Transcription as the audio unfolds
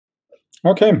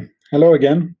Okay, hello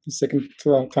again, the second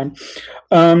time.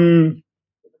 Um,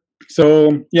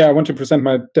 so I want to present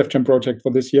my DevJam project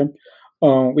for this year,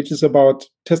 which is about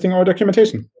testing our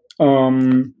documentation.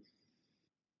 Um,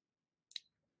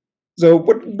 so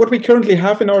what we currently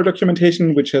have in our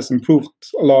documentation, which has improved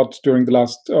a lot during the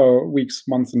last weeks,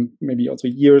 months, and maybe also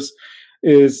years,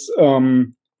 is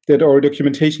that our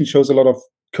documentation shows a lot of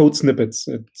code snippets.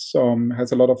 It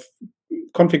has a lot of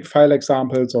config file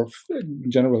examples or in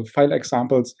general file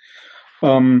examples,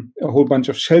 a whole bunch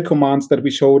of shell commands that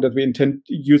we show that we intend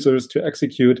users to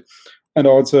execute, and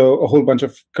also a whole bunch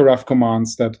of karaf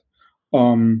commands that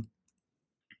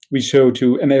we show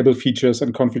to enable features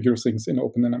and configure things in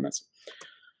OpenNMS.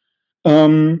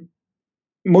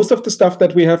 Most of the stuff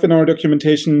that we have in our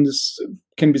documentation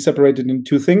can be separated in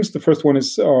two things. The first one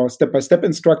is step-by-step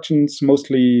instructions,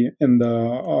 mostly in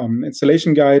the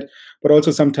installation guide, but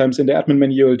also sometimes in the admin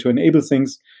manual to enable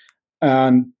things.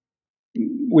 And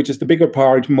which is the bigger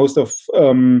part, most of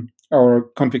our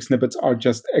config snippets are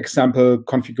just example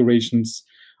configurations.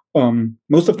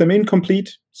 Most of them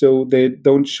incomplete, so they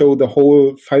don't show the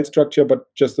whole file structure, but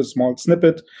just a small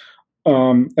snippet.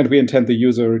 And we intend the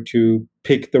user to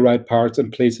pick the right parts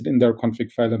and place it in their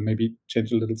config file and maybe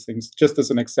change a little things, just as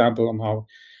an example on how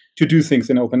to do things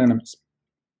in OpenNMS.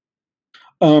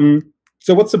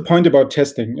 So what's the point about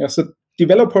testing? As a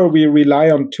developer, we rely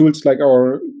on tools like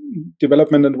our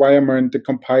development environment, the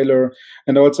compiler,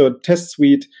 and also a test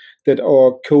suite that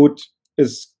our code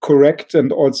is correct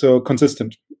and also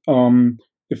consistent.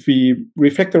 If we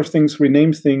refactor things,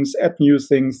 rename things, add new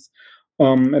things,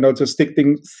 and also stick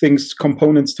things,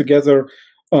 components together,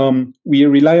 we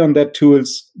rely on that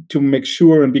tools to make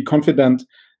sure and be confident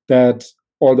that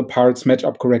all the parts match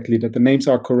up correctly, that the names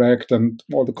are correct, and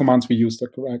all the commands we use are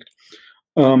correct.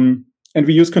 And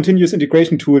we use continuous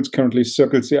integration tools, currently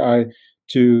CircleCI,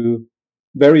 to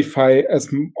verify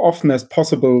as often as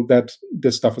possible that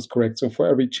this stuff is correct. So for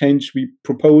every change we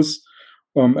propose,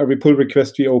 every pull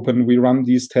request we open, we run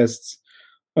these tests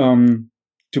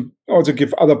to also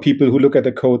give other people who look at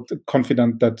the code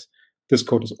confident that this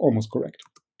code is almost correct,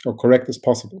 or correct as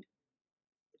possible.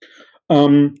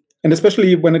 And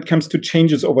especially when it comes to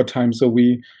changes over time. So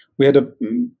we had a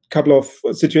couple of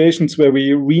situations where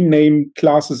we rename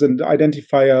classes and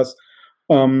identifiers,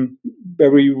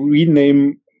 where we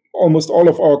rename almost all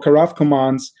of our karaf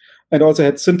commands, and also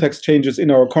had syntax changes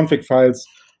in our config files.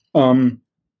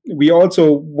 We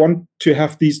also want to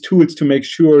have these tools to make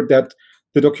sure that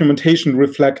the documentation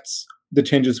reflects the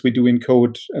changes we do in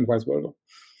code and vice versa.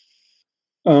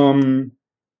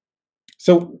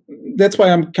 So that's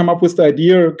why I come up with the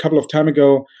idea a couple of time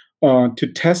ago to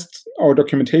test our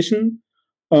documentation.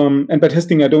 And by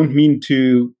testing, I don't mean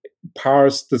to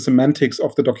parse the semantics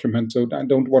of the document. So I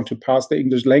don't want to parse the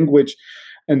English language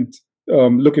and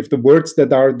look if the words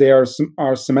that are there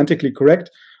are semantically correct.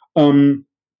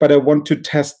 But I want to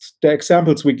test the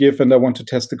examples we give, and I want to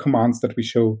test the commands that we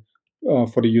show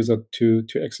for the user to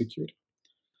execute.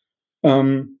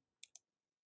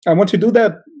 I want to do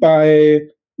that by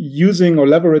using or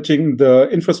leveraging the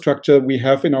infrastructure we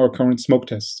have in our current smoke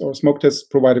tests. Our smoke tests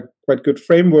provide a quite good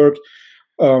framework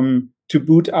to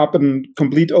boot up a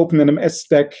complete OpenNMS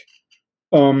stack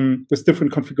with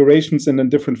different configurations and in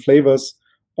different flavors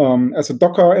as a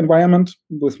Docker environment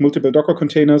with multiple Docker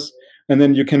containers. And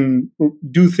then you can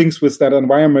do things with that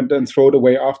environment and throw it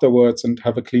away afterwards and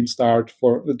have a clean start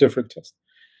for the different tests.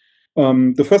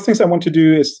 The first things I want to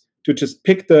do is to just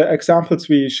pick the examples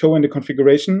we show in the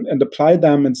configuration and apply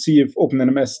them and see if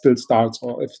OpenNMS still starts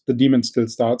or if the daemon still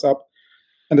starts up.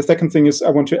 And the second thing is I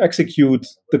want to execute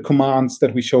the commands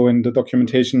that we show in the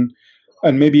documentation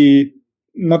and maybe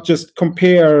not just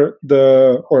compare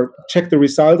or check the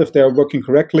result if they are working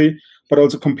correctly, but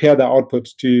also compare the output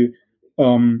to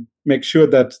make sure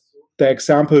that the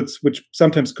examples, which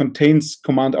sometimes contains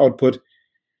command output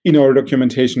in our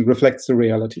documentation, reflects the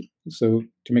reality. So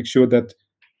to make sure that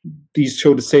these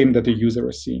show the same that the user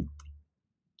is seeing.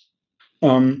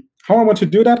 How I want to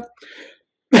do that?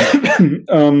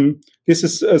 This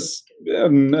is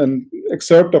an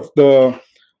excerpt of the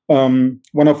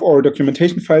one of our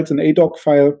documentation files, an ADOC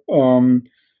file,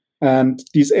 and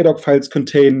these ADOC files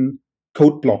contain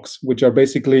code blocks, which are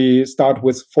basically start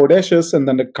with 4 dashes, and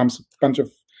then it comes a bunch of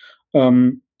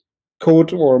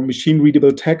code or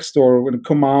machine-readable text or a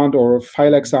command or a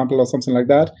file example or something like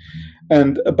that.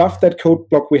 And above that code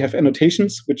block, we have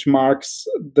annotations, which marks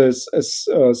this as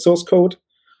source code.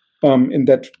 In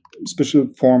that special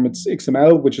form, it's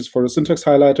XML, which is for a syntax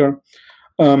highlighter.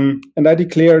 And I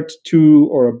declared 2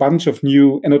 or a bunch of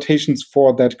new annotations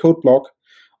for that code block,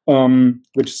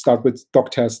 which start with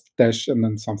doc test dash and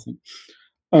then something.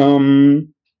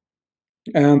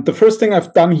 And the first thing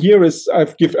I've done here is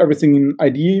I've give everything an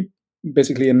ID,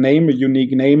 basically a name, a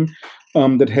unique name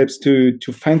that helps to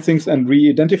find things and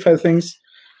re-identify things.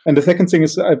 And the second thing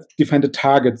is I've defined a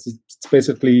target. It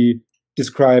basically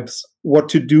describes what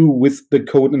to do with the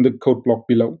code in the code block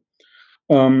below.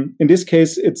 In this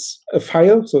case, it's a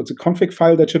file, so it's a config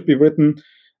file that should be written,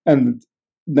 and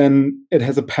then it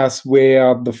has a path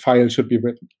where the file should be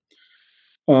written.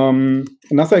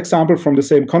 Another example from the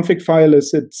same config file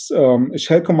is it's a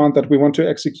shell command that we want to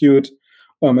execute.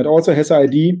 It also has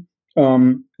ID.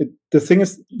 The thing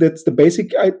is, that's the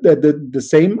basic, the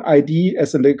same ID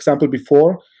as in the example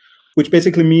before, which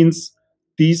basically means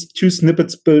these two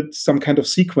snippets build some kind of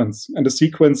sequence, and the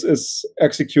sequence is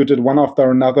executed one after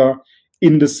another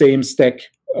in the same stack.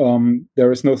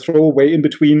 There is no throwaway in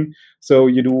between, so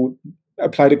you do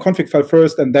apply the config file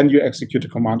first, and then you execute the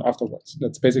command afterwards.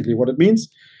 That's basically what it means.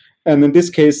 And in this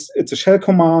case, it's a shell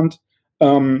command,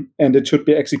 and it should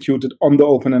be executed on the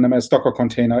OpenNMS Docker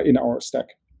container in our stack.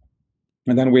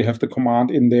 And then we have the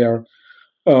command in there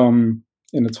in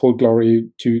its whole glory,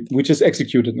 which is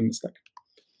executed in the stack.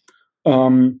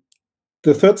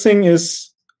 The third thing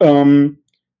is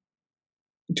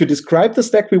to describe the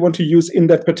stack we want to use in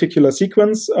that particular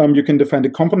sequence. You can define the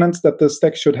components that the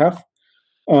stack should have.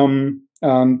 And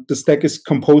the stack is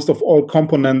composed of all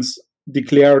components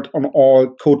declared on all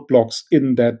code blocks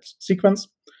in that sequence.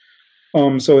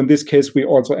 So in this case, we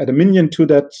also add a minion to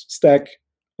that stack.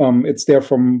 It's there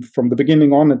from the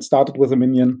beginning on. It started with a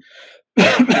minion.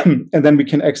 And then we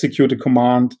can execute a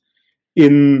command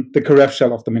in the karaf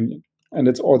shell of the minion. And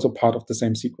it's also part of the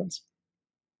same sequence.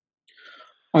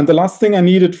 And the last thing I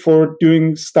needed for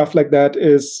doing stuff like that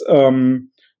is,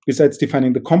 besides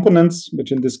defining the components,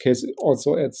 which in this case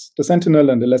also adds the Sentinel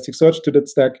and Elasticsearch to that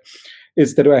stack,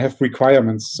 is that I have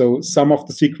requirements. So some of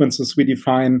the sequences we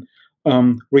define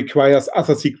requires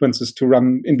other sequences to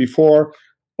run in before,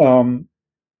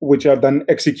 which are then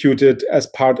executed as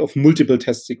part of multiple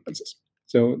test sequences.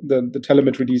 So the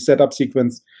telemetry setup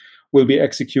sequence will be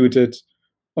executed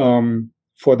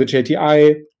for the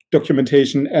JTI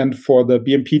documentation and for the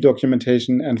BMP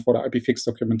documentation and for the IPFix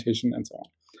documentation and so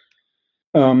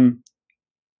on.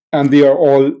 And they are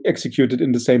all executed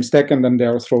in the same stack, and then they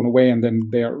are thrown away, and then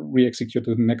they are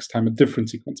re-executed the next time a different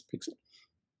sequence picks it.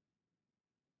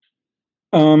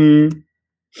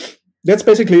 That's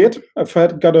basically it. I've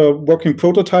got a working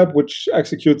prototype which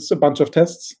executes a bunch of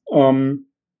tests.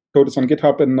 Code is on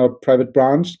GitHub in a private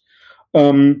branch.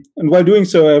 And while doing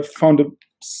so, I've found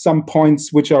some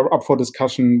points which are up for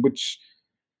discussion, which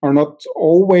are not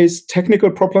always technical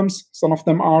problems. Some of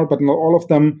them are, but not all of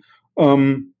them.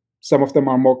 Some of them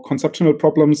are more conceptual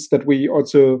problems that we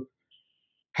also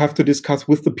have to discuss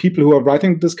with the people who are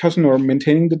writing the discussion or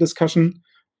maintaining the discussion.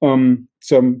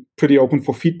 So I'm pretty open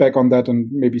for feedback on that and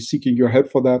maybe seeking your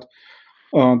help for that.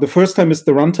 The first time is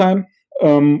the runtime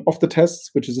of the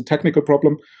tests, which is a technical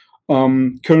problem.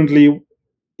 Currently,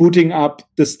 booting up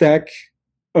the stack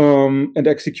and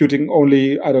executing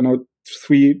only,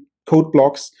 3 code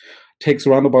blocks takes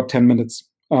around about 10 minutes.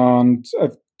 And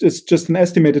it's just an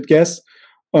estimated guess.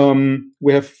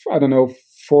 We have,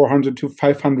 400 to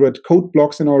 500 code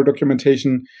blocks in our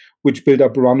documentation, which build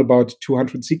up around about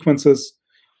 200 sequences,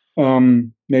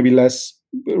 maybe less.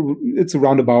 It's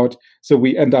around about. So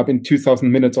we end up in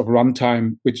 2,000 minutes of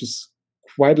runtime, which is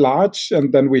quite large.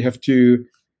 And then we have to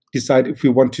decide if we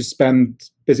want to spend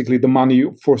basically the money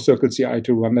for Circle CI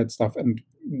to run that stuff and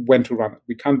when to run it.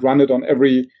 We can't run it on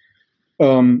every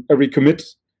commit.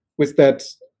 With that,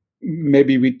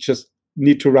 maybe we just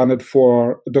need to run it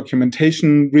for a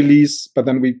documentation release, but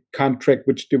then we can't track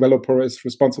which developer is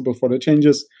responsible for the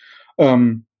changes.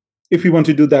 If we want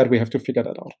to do that, we have to figure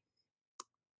that out.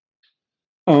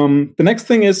 The next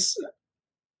thing is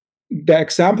the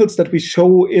examples that we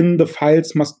show in the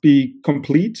files must be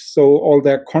complete. So all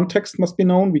their context must be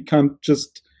known. We can't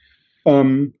just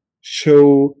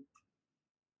show,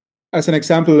 as an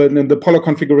example, in the Polar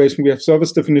configuration, we have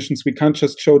service definitions. We can't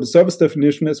just show the service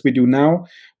definition as we do now,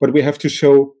 but we have to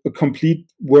show a complete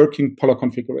working Polar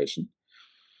configuration.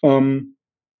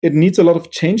 It needs a lot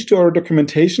of change to our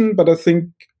documentation, but I think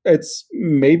it's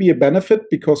maybe a benefit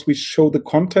because we show the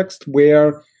context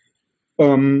where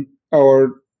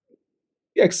our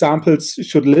examples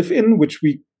should live in, which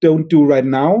we don't do right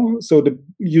now. So the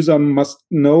user must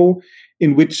know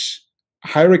in which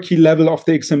hierarchy level of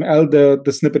the XML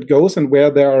the snippet goes and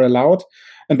where they are allowed.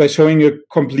 And by showing a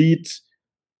complete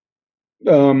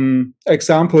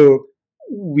example,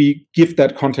 we give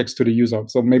that context to the user.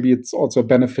 So maybe it's also a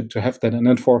benefit to have that and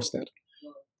enforce that.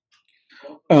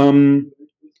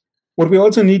 What we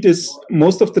also need is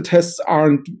most of the tests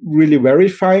aren't really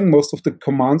verifying. Most of the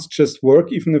commands just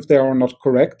work, even if they are not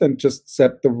correct and just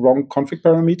set the wrong config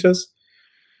parameters.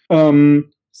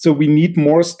 So we need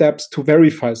more steps to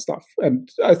verify stuff. And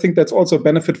I think that's also a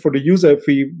benefit for the user if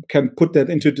we can put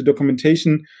that into the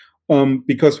documentation,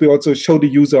 because we also show the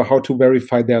user how to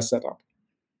verify their setup.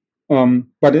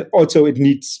 But it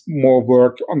needs more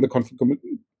work on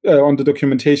the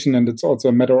documentation, and it's also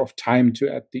a matter of time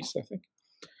to add these, I think.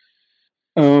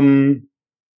 And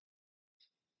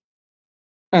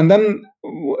then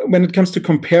when it comes to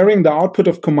comparing the output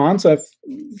of commands, I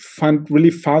find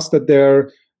really fast that the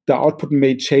output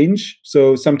may change.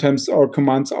 So sometimes our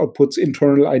commands outputs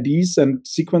internal IDs and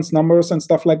sequence numbers and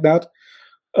stuff like that,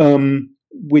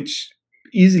 which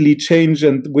easily change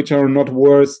and which are not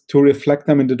worth to reflect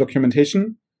them in the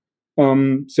documentation.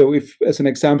 So if, as an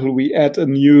example, we add a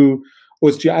new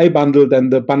OSGI bundle,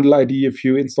 then the bundle ID, if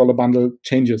you install a bundle,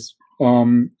 changes.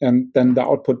 And then the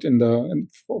output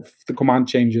of the command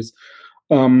changes.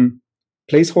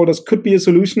 Placeholders could be a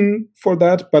solution for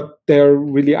that, but they're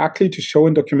really ugly to show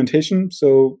in documentation.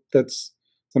 So that's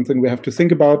something we have to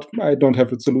think about. I don't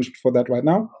have a solution for that right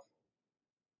now.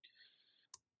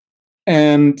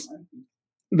 And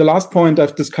the last point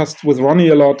I've discussed with Ronnie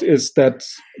a lot is that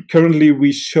currently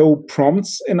we show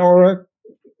prompts in our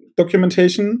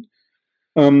documentation.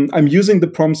 I'm using the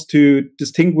prompts to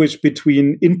distinguish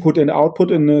between input and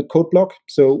output in a code block.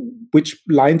 So which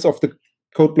lines of the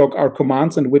code block are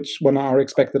commands and which one are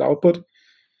expected output.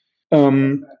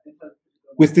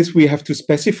 With this, we have to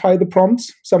specify the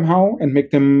prompts somehow and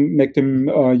make them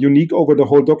unique over the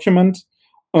whole document.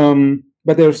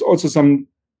 But there's also some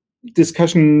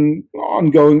discussion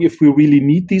ongoing if we really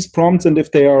need these prompts and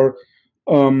if they are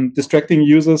distracting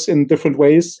users in different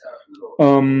ways.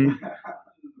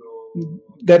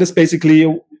 That is basically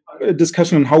a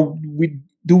discussion on how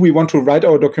we want to write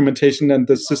our documentation, and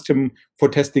the system for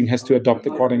testing has to adopt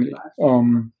accordingly.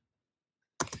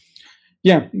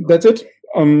 Yeah, that's it.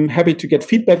 I'm happy to get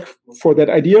feedback for that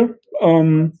idea.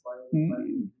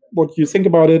 What you think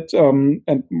about it, and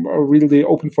are really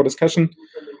open for discussion.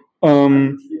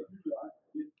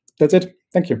 That's it.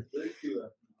 Thank you.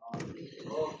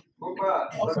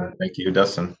 Awesome. Thank you,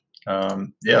 Dustin.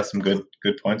 Yeah, some good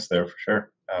points there for sure.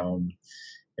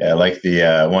 Yeah, I like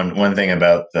the one thing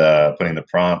about putting the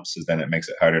prompts is then it makes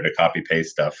it harder to copy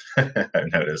paste stuff.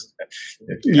 I've noticed.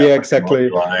 Yeah, exactly.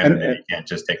 And then you can't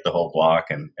just take the whole block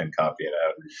and copy it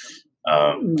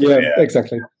out. Yeah,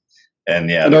 exactly.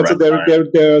 And also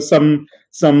there are some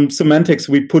semantics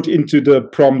we put into the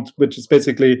prompt, which is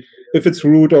basically if it's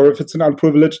root or if it's an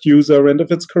unprivileged user and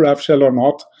if it's karaf shell or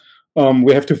not.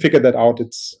 We have to figure that out.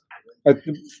 It's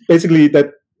basically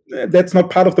that's not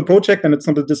part of the project, and it's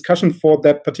not a discussion for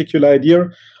that particular idea.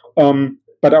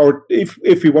 But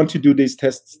if we want to do these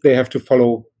tests, they have to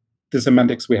follow the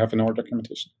semantics we have in our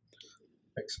documentation.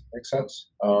 Makes sense.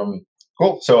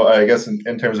 Cool. So I guess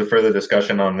in terms of further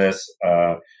discussion on this,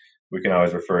 we can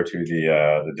always refer to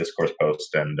the discourse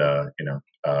post and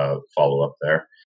follow up there.